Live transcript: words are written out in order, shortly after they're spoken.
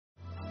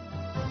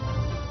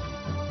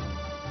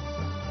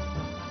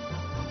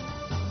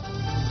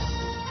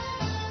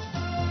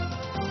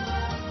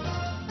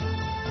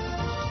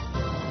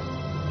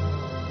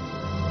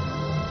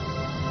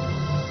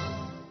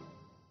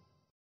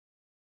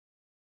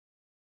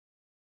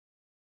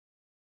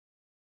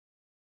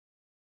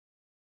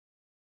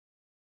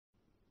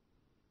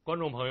观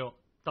众朋友，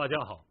大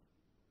家好。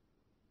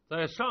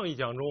在上一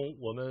讲中，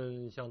我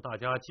们向大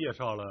家介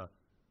绍了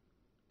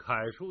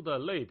楷书的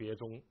类别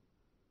中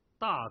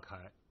大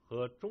楷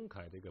和中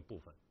楷这个部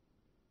分。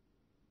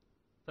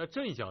在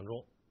这一讲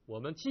中，我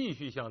们继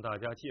续向大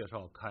家介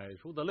绍楷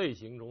书的类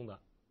型中的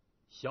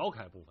小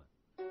楷部分。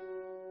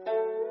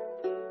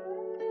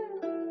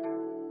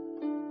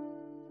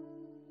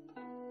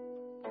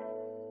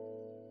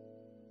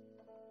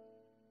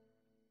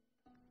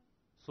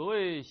所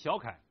谓小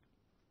楷，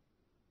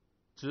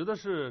指的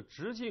是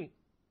直径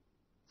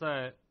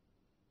在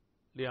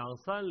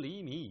2-3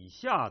厘米以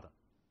下的，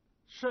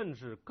甚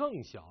至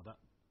更小的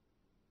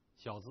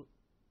小字。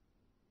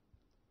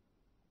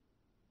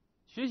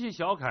学习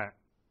小楷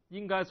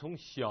应该从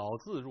小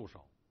字入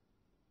手，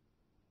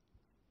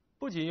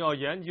不仅要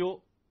研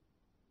究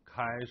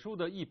楷书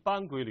的一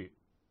般规律，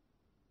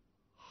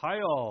还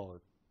要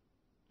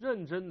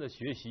认真的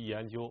学习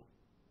研究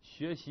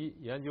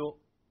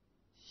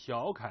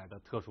小楷的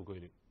特殊规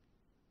律，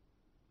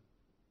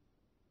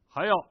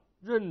还要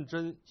认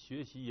真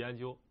学习研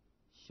究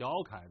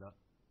小楷的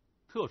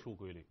特殊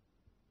规律。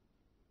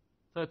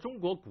在中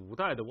国古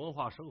代的文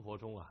化生活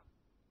中啊，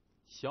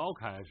小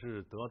楷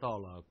是得到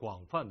了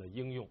广泛的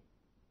应用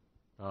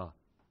啊，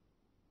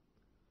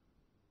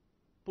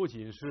不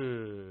仅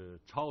是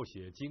抄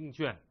写经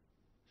卷、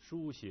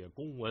书写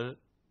公文，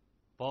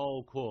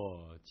包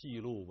括记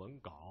录文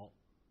稿，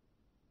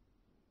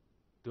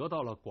得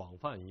到了广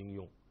泛应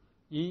用。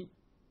一，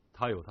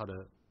它有它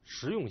的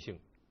实用性；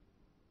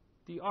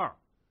第二，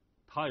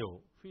它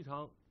有非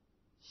常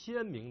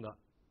鲜明的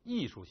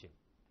艺术性。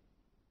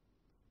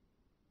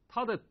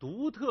它的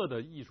独特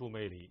的艺术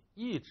魅力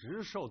一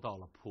直受到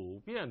了普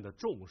遍的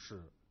重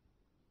视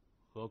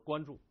和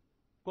关注。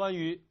关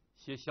于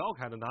写小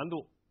楷的难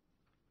度，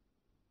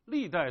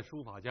历代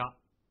书法家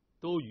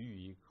都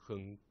予以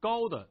很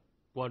高的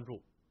关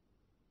注，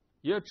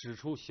也指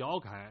出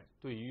小楷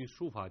对于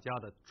书法家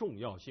的重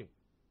要性。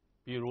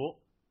比如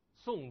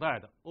宋代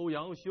的欧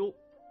阳修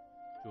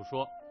就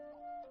说：“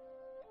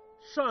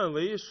善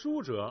为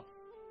书者，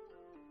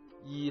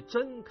以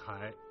真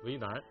楷为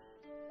难，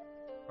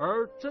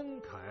而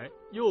真楷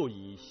又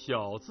以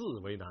小字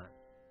为难。”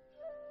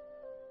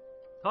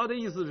他的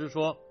意思是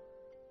说，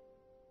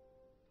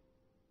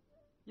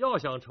要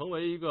想成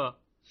为一个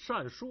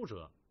善书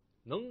者，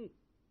能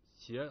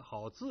写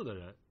好字的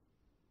人，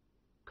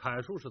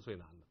楷书是最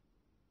难的。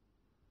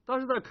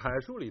但是在楷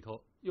书里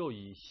头，又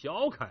以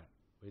小楷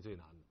为最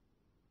难的。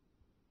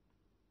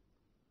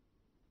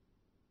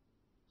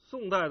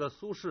宋代的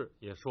苏轼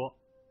也说：“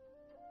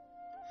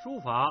书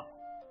法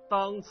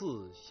当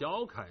自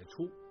小楷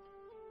出。”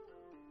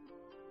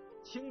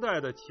清代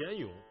的钱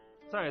俑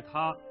在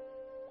他《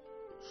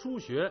书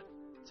学》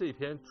这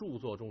篇著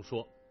作中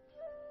说：“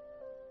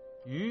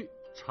余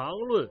常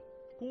论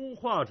工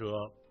画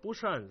者不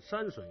善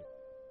山水，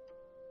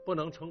不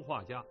能称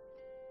画家；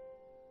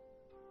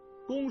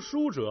工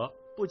书者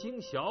不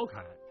精小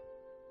楷，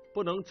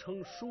不能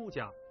称书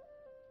家。”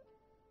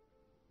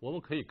我们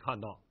可以看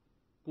到，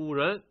古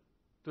人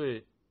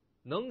对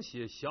能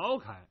写小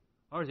楷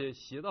而且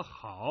写得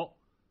好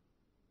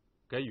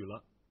给予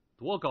了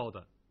多高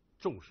的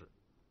重视。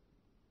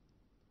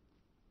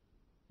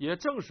也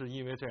正是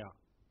因为这样，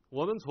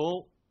我们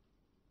从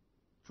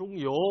钟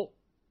繇、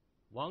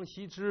王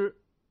羲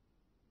之、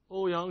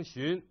欧阳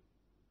询、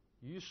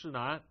虞世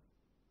南、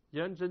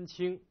颜真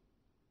卿、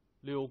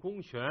柳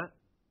公权、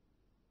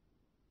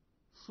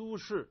苏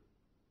轼、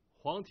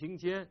黄庭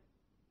坚、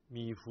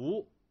米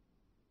芾，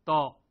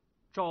到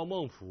赵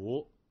孟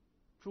頫、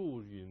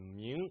祝允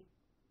明、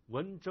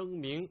文征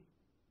明、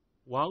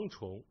王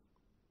宠、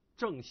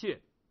郑燮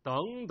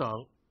等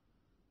等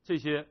这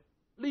些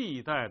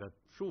历代的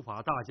书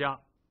法大家，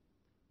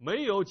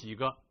没有几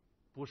个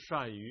不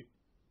善于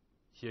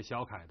写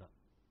小楷的，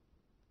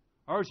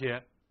而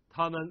且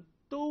他们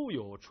都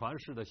有传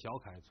世的小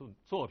楷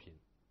作品。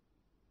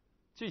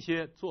这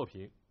些作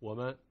品我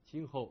们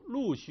今后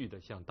陆续的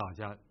向大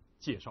家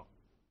介绍。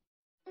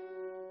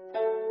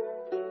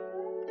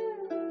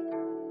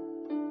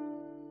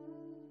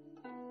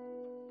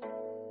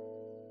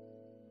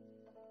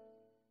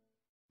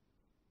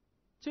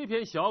这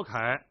篇小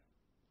楷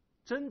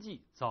真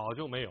迹早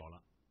就没有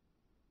了，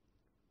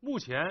目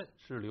前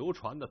是流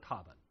传的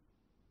拓本。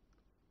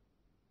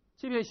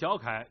这篇小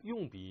楷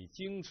用笔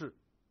精致，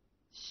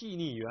细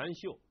腻圆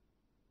秀，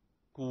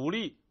骨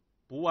力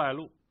不外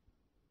露，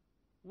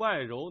外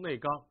柔内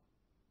刚，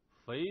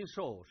肥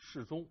瘦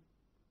适中，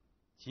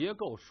结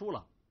构疏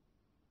朗，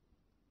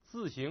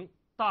字形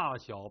大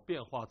小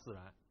变化自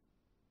然，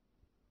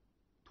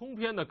通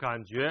篇的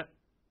感觉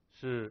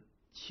是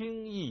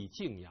清逸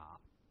静雅。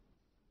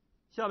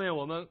下面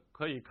我们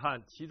可以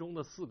看其中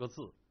的4个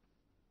字：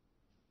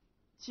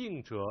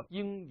静者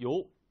应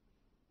游。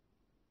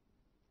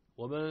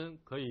我们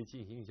可以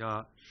进行一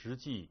下实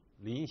际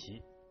临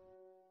习。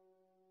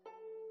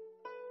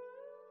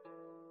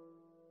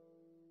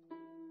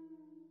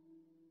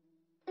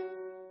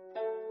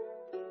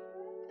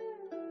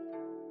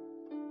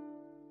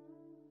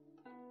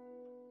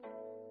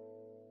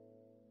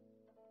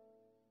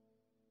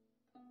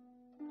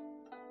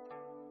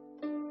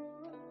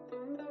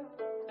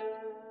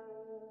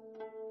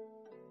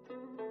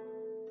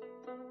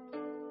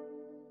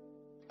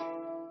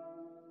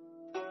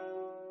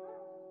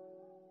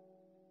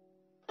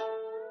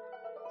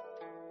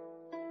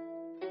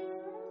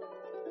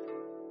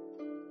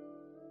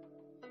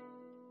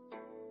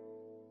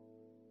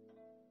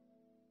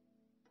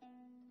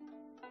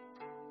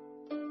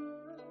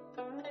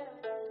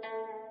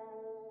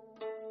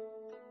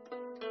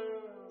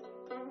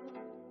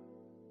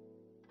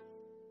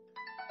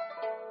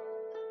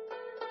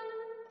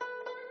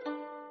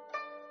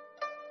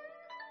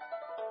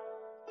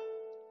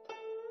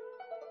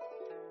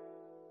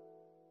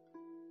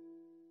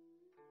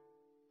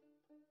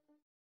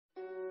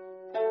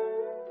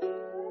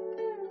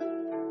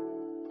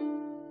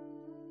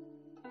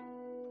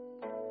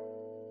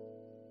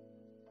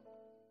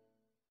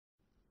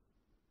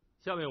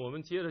下面我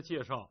们接着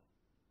介绍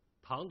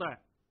唐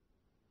代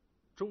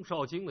钟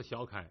绍京的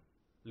小楷《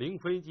灵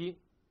飞经》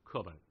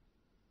课本，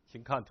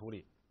请看图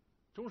里。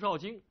钟绍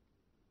京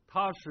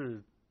他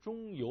是钟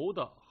繇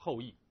的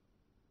后裔，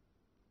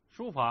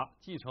书法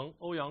继承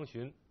欧阳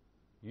询、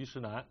虞世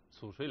南、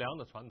褚遂良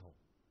的传统，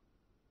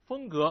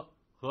风格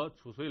和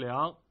褚遂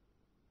良、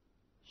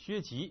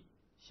薛吉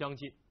相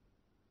近。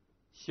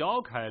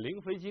小楷《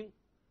灵飞经》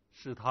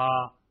是他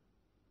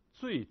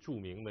最著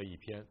名的一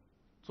篇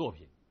作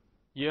品，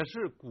也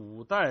是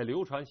古代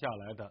流传下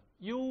来的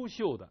优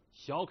秀的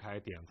小楷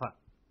典范。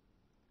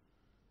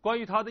关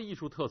于他的艺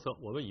术特色，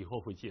我们以后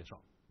会介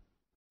绍。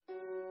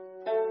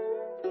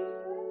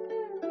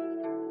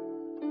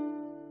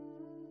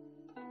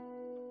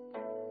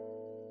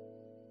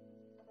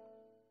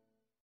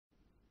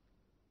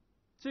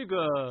这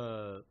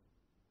个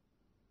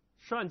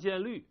单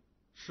建律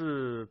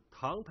是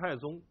唐太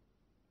宗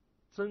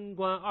贞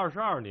观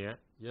22年，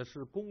也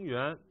是公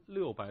元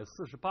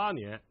648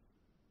年，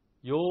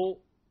由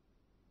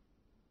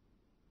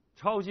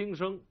超京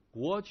生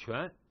国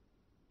权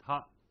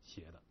他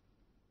写的。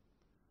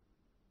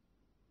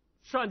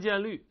单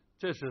建律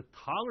这是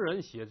唐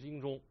人写经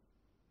中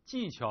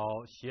技巧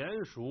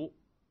娴熟、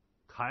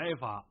楷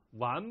法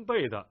完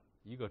备的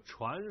一个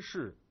传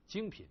世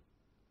精品，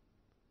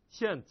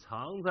现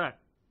藏在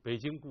北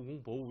京故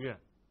宫博物院。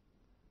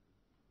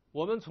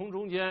我们从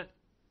中间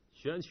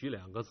选取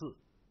2个字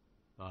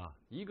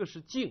一个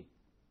是静，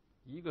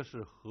一个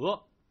是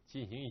和，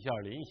进行一下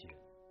临写。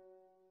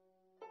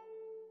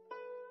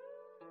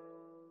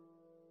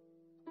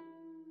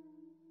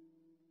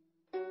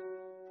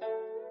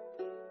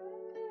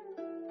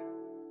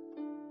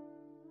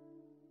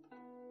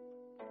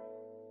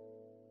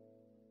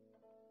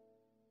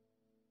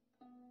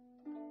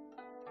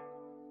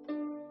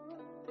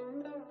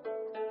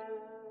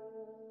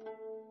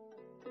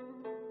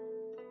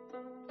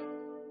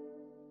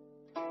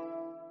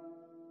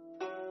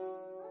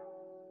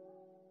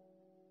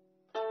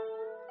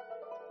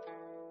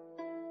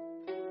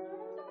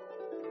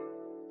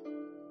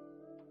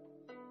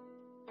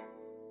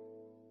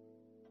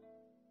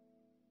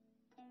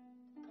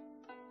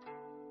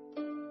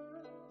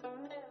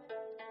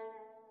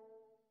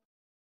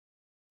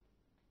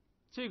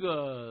这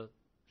个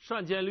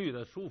单建律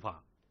的书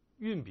法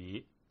运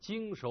笔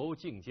精熟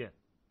劲健，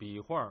笔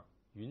画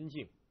匀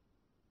净，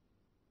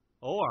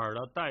偶尔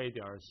呢带一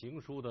点行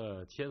书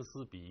的牵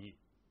丝笔意，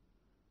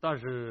但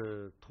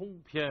是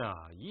通篇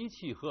一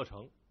气呵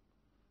成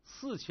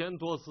，4000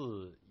多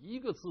字，一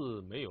个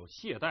字没有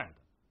懈怠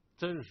的，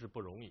真是不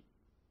容易。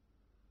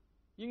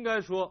应该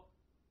说，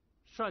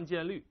单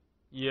建律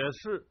也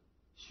是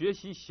学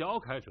习小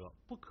楷者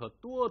不可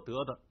多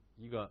得的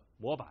一个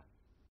模板。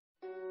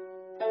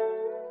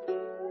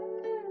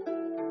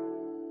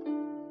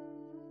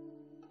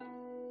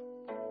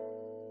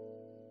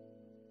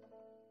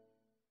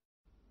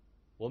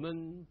我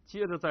们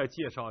接着再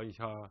介绍一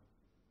下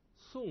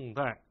宋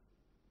代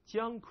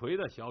姜夔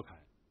的小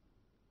楷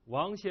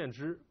王献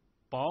之《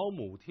保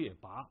姆帖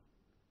跋》。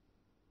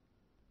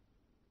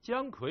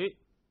姜夔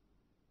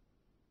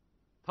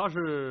他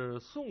是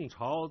宋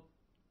朝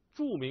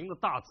著名的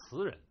大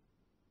词人，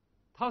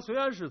他虽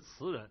然是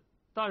词人，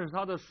但是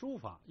他的书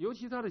法，尤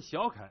其他的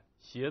小楷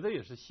写的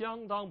也是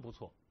相当不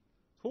错。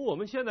从我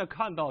们现在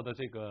看到的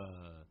这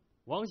个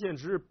王献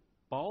之《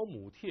保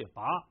姆帖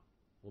跋》，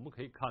我们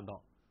可以看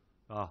到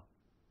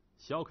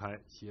小楷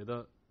写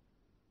的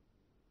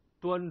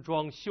端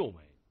庄秀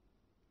美，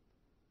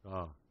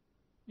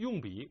用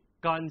笔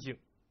干净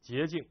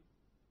洁净，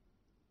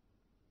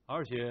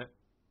而且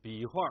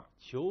笔画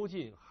遒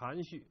劲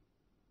含蓄，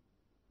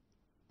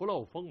不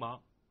露锋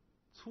芒，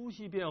粗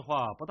细变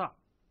化不大，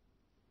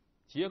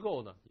结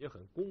构呢也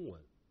很公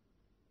文，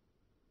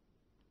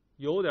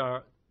有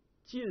点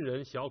晋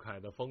人小楷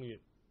的风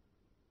韵。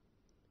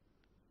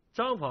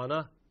章法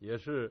呢也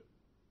是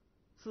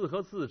字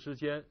和字之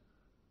间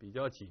比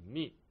较紧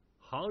密，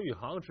行与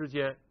行之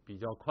间比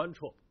较宽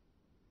绰，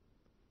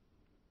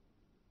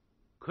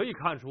可以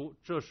看出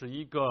这是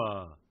一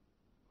个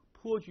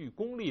颇具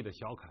功力的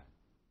小楷。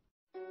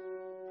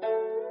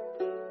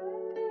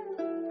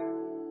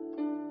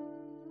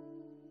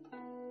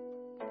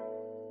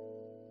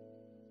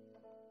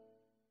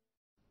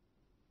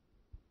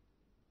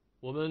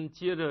我们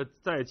接着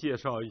再介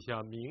绍一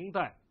下明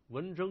代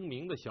文征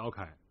明的小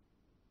楷《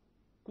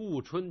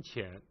顾春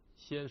潜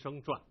先生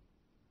传》，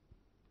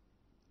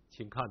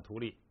请看图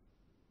例。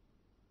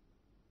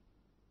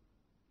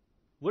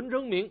文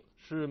征明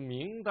是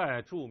明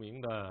代著名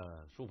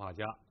的书法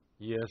家，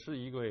也是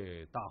一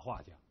位大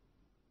画家。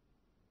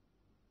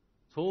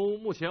从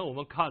目前我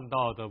们看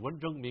到的文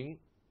征明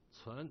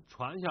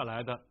传下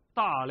来的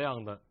大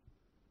量的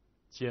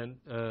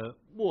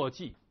墨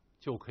迹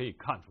就可以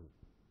看出，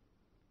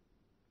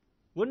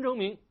文征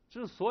明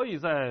之所以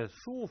在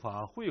书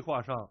法绘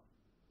画上，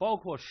包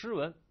括诗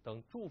文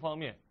等诸方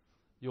面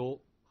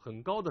有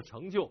很高的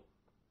成就，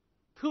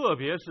特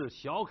别是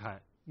小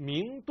楷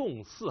名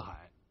动四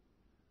海，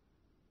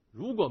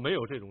如果没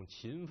有这种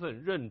勤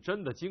奋认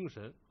真的精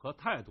神和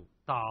态度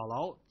打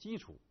牢基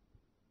础，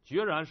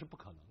决然是不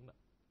可能的。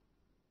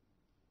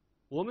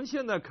我们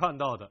现在看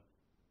到的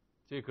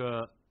这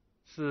个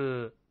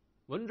是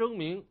文征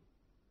明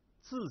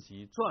自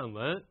己撰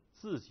文、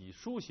自己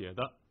书写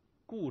的《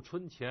顾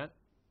春潜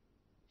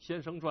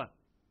先生传》，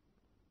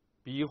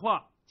笔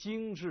画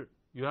精致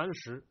原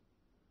实，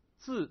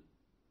字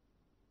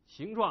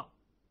形状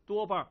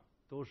多半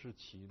都是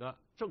起的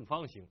正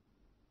方形。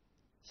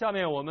下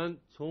面我们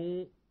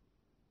从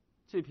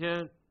这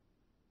篇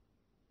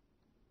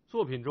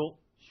作品中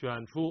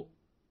选出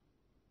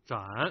“展”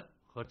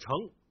和“成”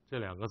这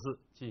2个字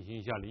进行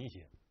一下临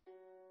写。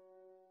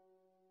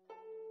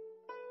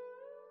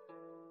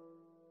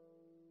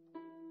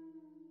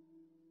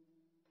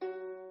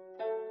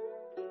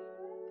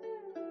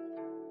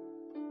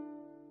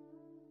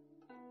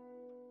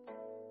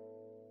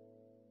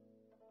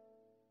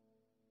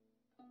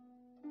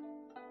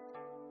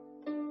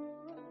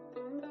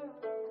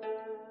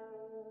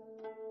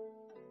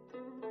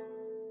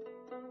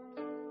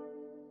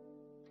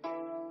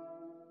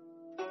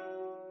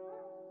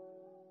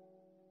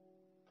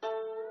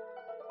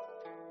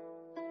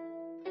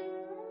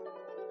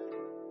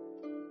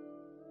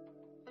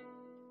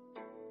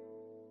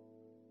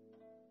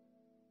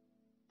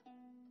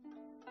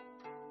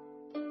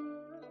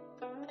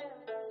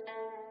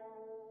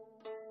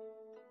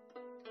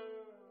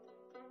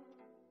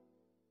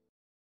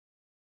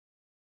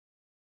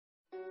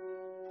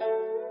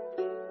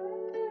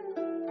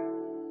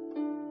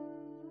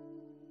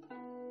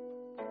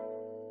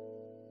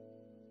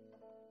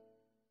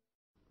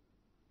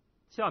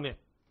下面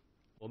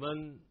我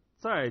们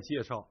再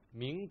介绍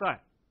明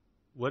代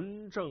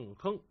文正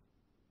亨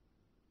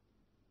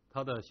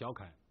他的小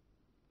楷，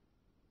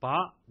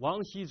拔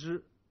王羲之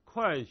《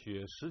快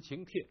雪时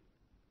晴帖》。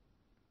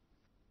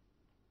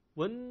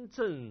文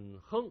正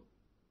亨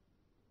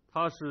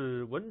他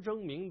是文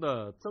征明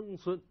的曾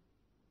孙，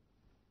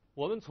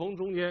我们从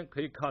中间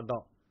可以看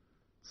到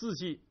字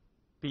迹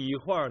笔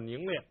画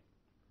凝练，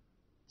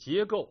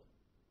结构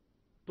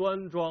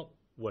端庄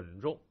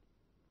稳重，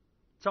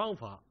章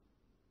法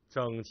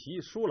整齐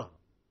疏朗。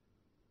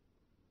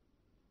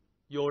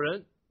有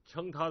人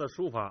称他的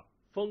书法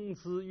风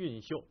姿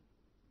韵秀，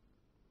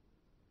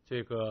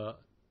这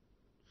个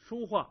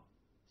书画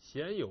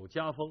鲜有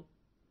家风，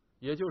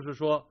也就是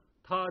说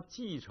他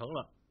继承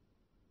了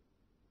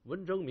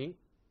文征明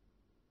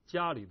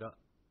家里的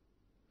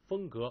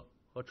风格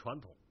和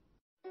传统。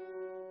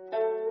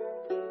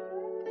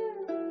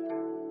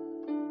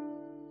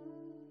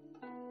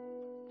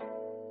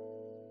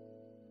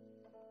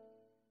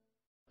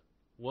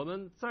我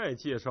们再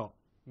介绍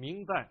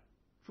明代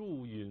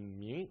祝允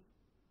明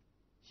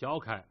小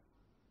楷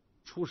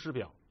《出师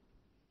表》。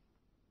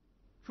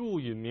祝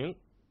允明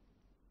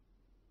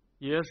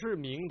也是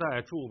明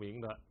代著名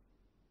的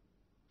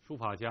书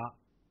法家、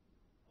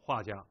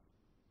画家，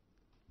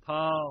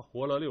他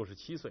活了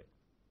67岁。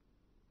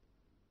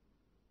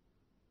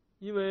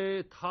因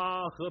为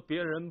他和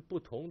别人不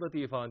同的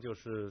地方就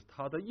是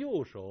他的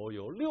右手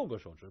有6个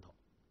手指头，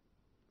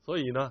所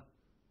以呢，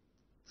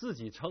自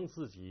己称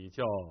自己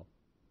叫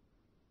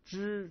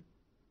知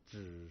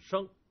止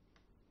生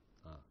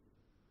啊。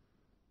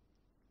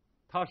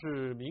他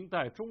是明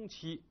代中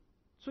期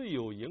最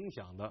有影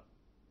响的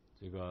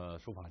这个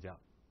书法家。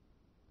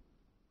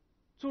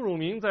祝允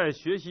明在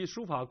学习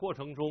书法过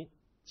程中，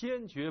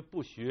坚决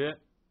不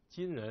学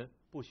今人，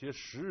不学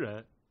时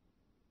人，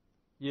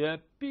也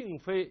并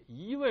非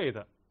一味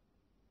的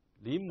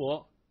临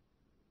摹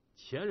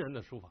前人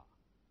的书法，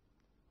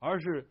而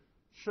是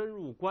深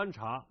入观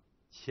察，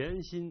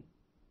潜心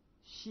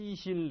悉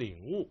心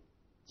领悟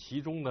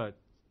其中的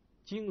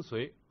精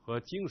髓和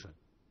精神，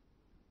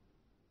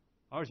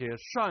而且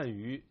善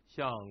于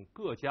向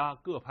各家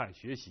各派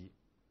学习。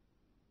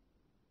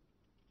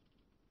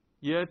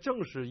也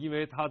正是因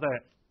为他在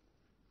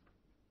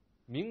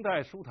明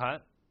代书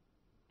坛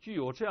具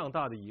有这样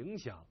大的影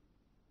响，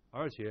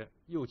而且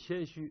又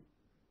谦虚，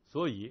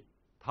所以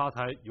他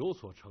才有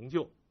所成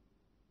就。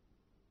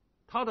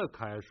他的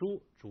楷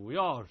书主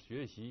要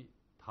学习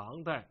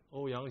唐代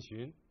欧阳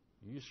询、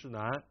虞世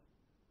南、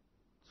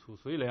褚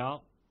遂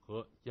良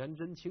和颜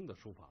真卿的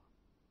书法，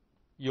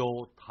有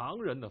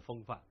唐人的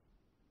风范。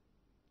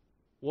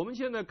我们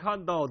现在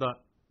看到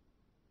的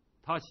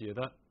他写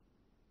的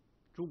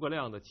诸葛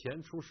亮的《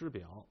前出师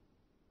表》，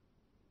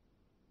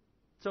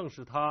正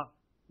是他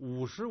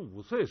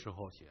55岁时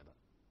候写的。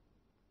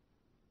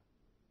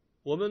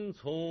我们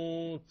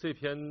从这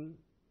篇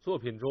作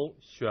品中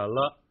选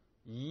了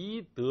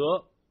宜德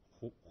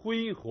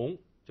恢宏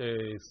这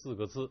4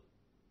个字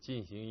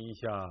进行一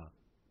下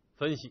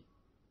分析。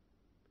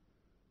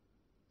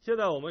现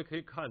在我们可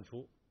以看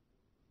出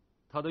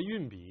他的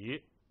运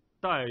笔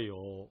带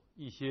有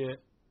一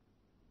些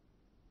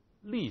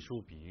隶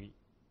书笔意，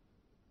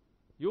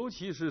尤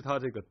其是他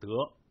这个德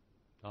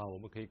啊，我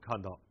们可以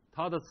看到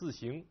他的字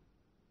形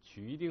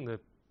取一定的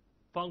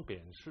方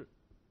扁式，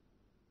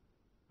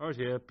而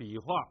且笔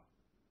画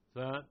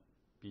虽然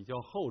比较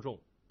厚重，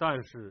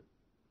但是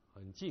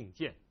很劲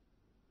健，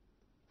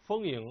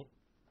锋影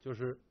就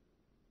是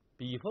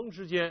笔锋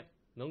之间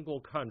能够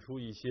看出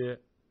一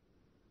些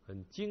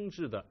很精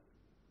致的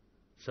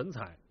神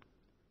采，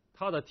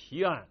它的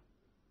提案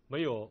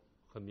没有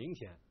很明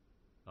显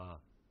啊，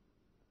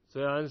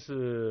虽然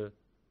是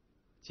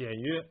简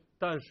约，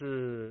但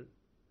是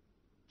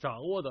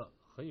掌握的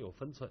很有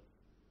分寸，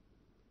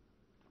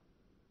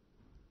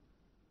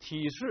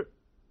体式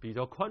比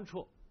较宽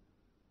绰，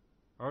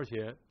而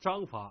且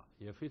章法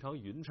也非常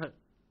匀称，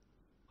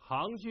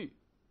行距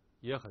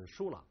也很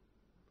疏朗，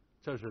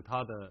这是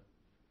它的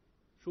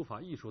书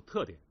法艺术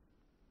特点。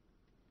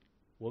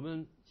我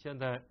们现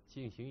在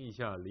进行一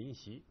下临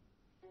习。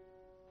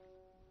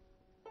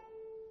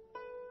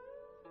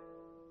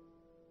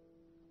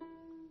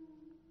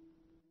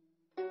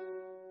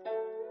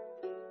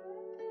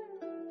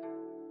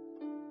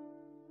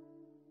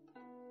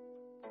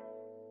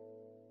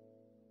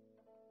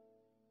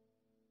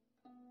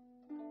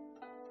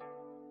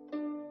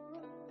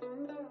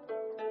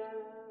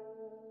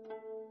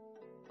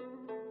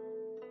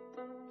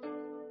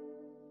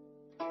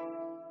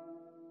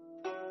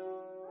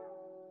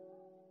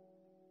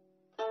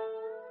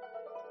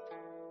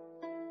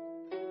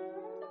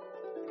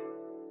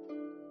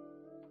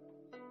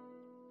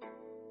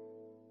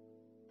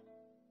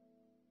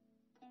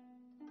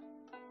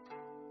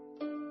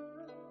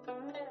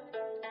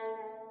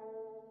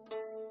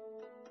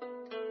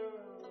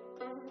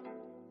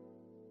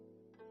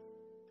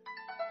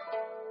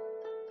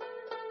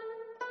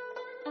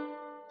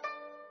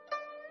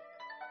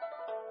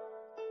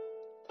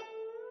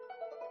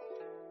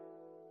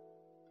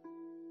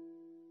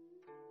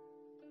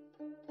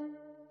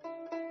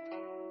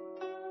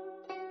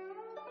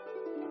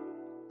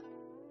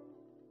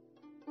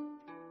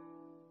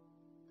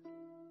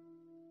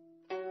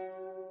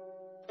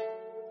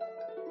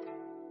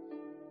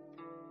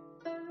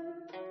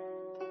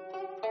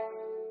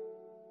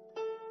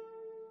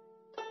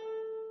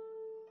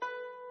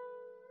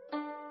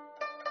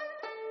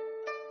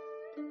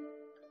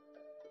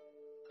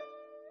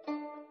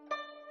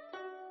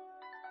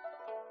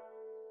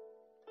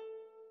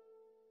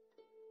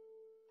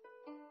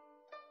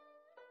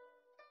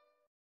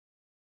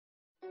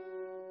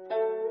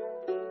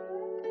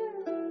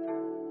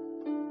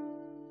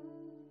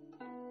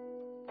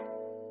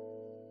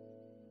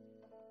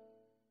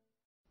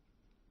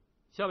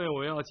下面我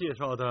们要介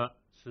绍的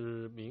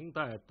是明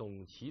代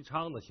董其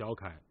昌的小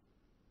楷《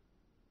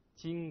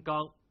金刚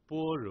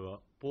般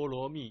若波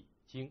罗蜜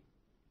经》。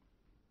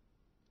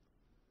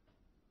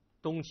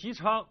董其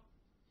昌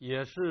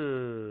也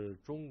是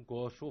中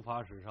国书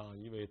法史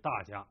上一位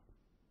大家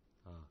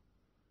啊，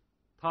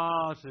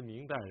他是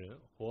明代人，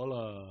活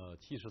了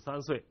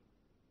73岁。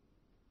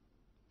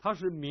他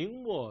是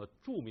明末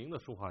著名的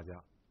书法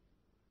家，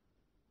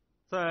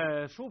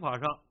在书法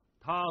上，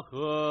他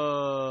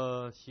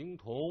和邢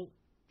同、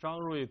张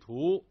瑞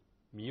图、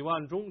米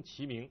万钟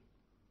齐名，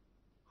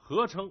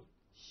合称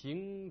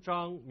邢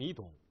张米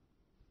董。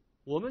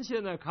我们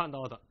现在看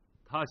到的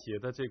他写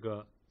的这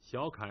个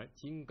小楷《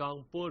金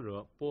刚般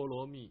若波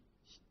罗蜜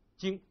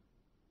经》，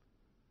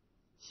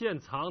现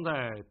藏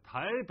在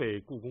台北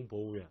故宫博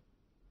物院。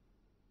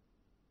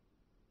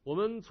我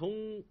们从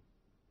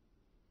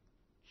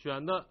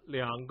选的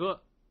2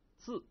个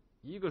字，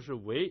一个是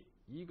为，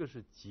一个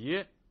是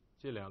节，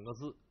这2个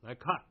字来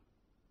看，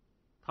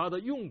它的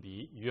用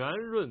笔圆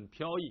润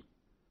飘逸，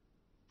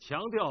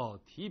强调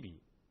提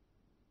笔，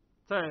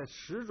在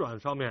实转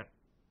上面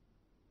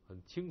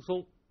很轻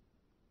松，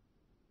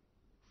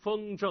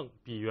风正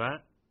笔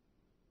圆，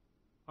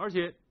而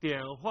且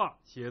点画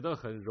写得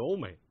很柔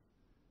美，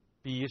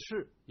笔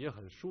势也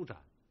很舒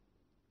展。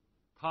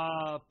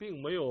他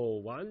并没有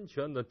完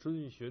全的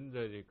遵循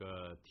着这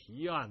个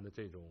提案的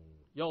这种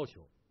要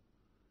求，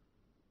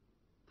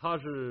他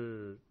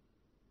是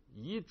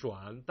以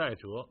转代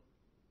折，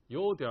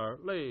有点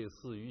类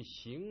似于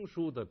行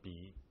书的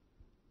笔，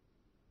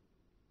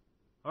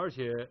而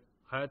且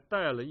还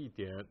带了一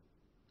点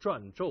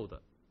篆皱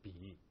的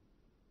笔，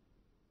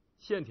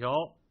线条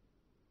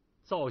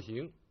造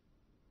型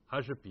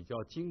还是比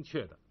较精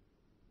确的。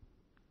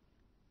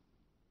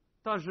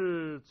但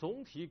是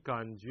总体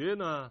感觉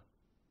呢，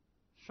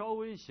稍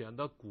微显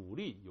得骨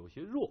力有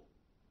些弱。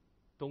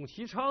董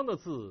其昌的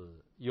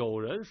字，有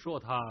人说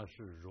他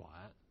是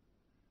软，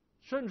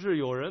甚至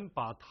有人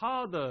把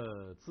他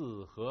的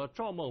字和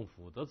赵孟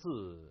頫的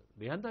字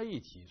连在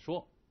一起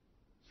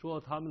说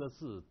他们的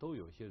字都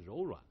有些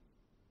柔软。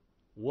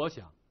我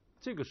想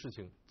这个事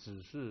情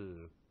只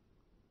是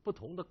不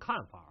同的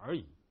看法而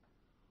已。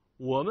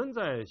我们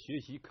在学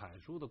习楷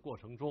书的过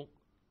程中，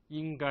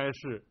应该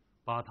是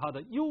把它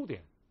的优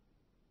点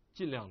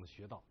尽量的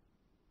学到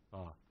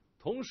啊，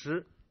同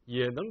时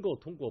也能够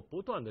通过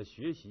不断的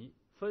学习、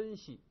分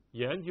析、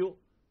研究，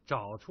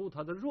找出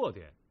它的弱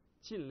点，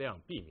尽量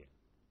避免。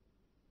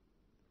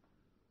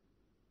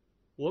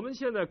我们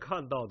现在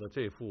看到的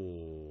这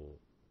幅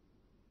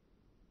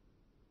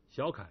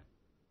小楷，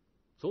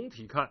总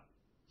体看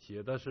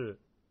写的是，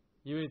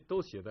因为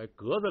都写在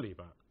格子里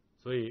边，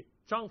所以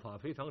章法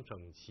非常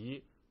整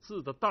齐，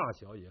字的大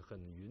小也很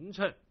匀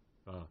称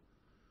啊。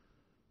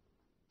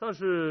但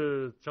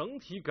是整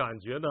体感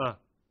觉呢，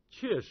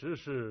确实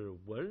是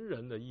文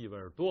人的意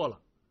味多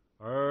了，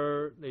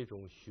而那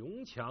种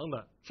雄强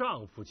的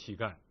丈夫气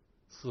概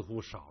似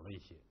乎少了一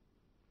些。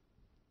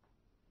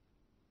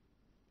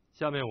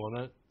下面我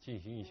们进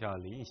行一下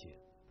临写。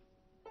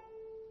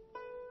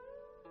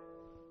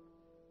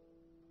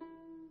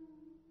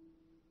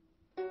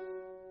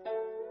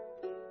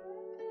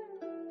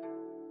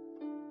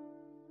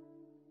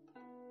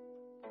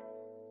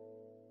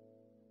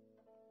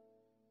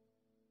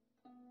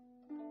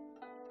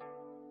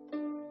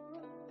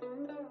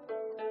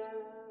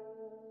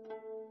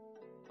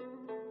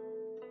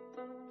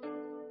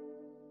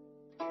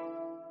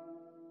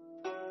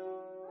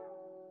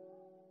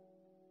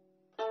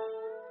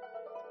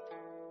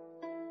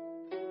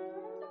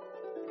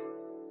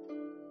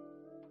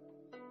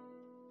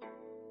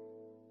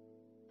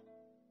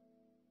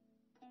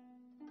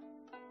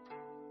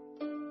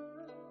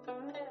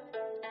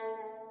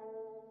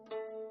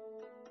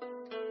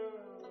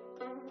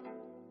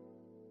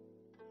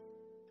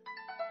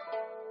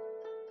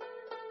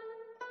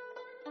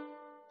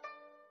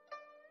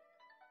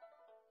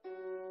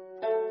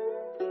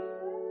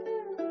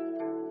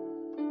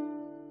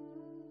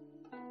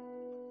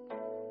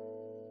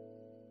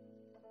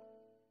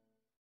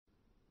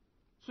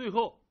最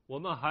后，我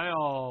们还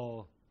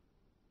要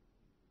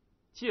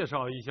介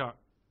绍一下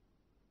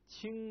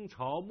清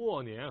朝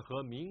末年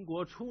和民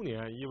国初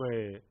年一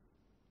位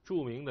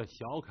著名的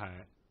小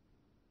楷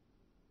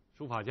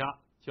书法家，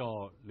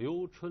叫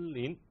刘春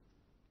霖，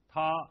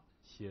他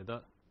写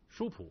的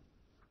书谱。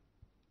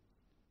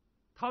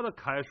他的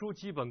楷书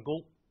基本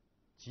功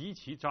极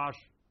其扎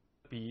实，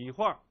笔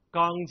画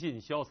刚劲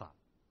潇洒，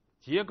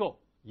结构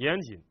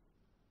严谨，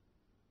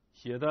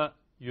写的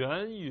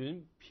圆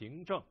匀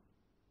平正，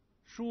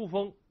书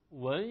风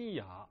文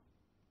雅，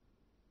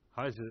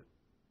还是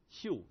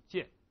秀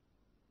健。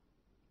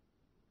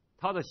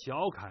他的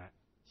小楷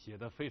写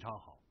得非常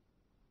好，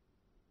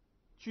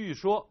据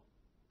说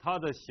他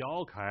的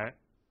小楷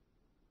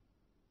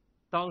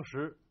当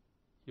时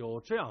有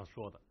这样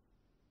说的：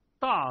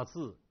大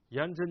字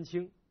颜真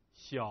卿，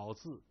小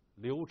字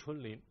刘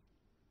春霖。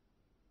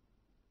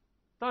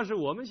但是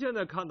我们现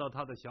在看到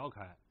他的小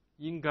楷，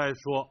应该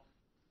说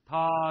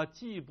他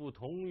既不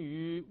同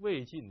于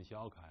魏晋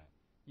小楷，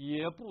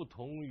也不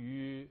同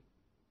于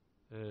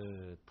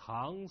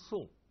唐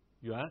宋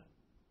元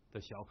的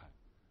小楷，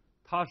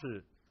他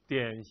是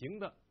典型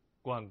的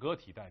馆阁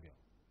体代表。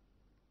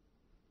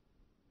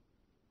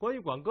关于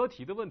馆阁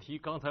体的问题，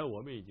刚才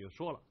我们已经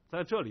说了，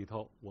在这里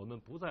头我们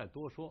不再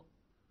多说。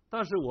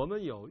但是我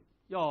们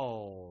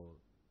要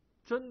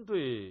针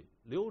对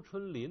刘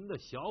春霖的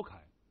小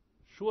楷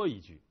说一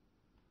句，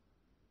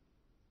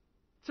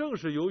正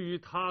是由于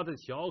他的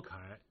小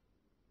楷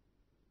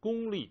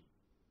功力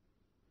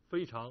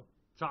非常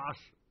扎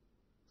实，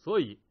所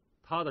以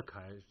他的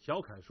小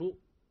楷书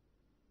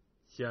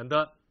显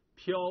得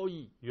飘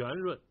逸圆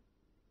润，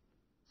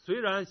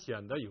虽然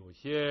显得有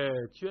些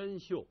娟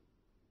秀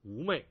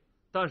妩媚，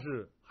但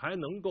是还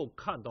能够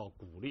看到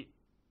骨力，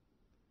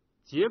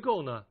结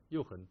构呢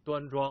又很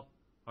端庄，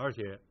而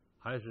且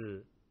还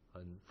是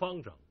很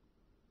方整，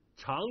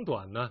长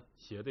短呢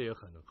写的也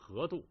很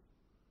合度。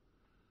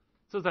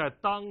这在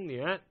当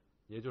年，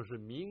也就是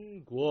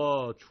民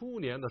国初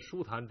年的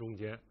书坛中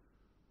间，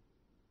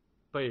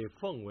被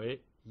奉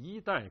为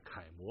一代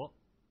楷模，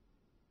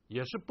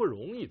也是不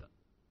容易的。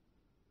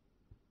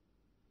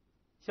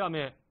下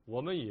面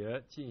我们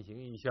也进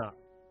行一下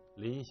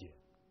临写。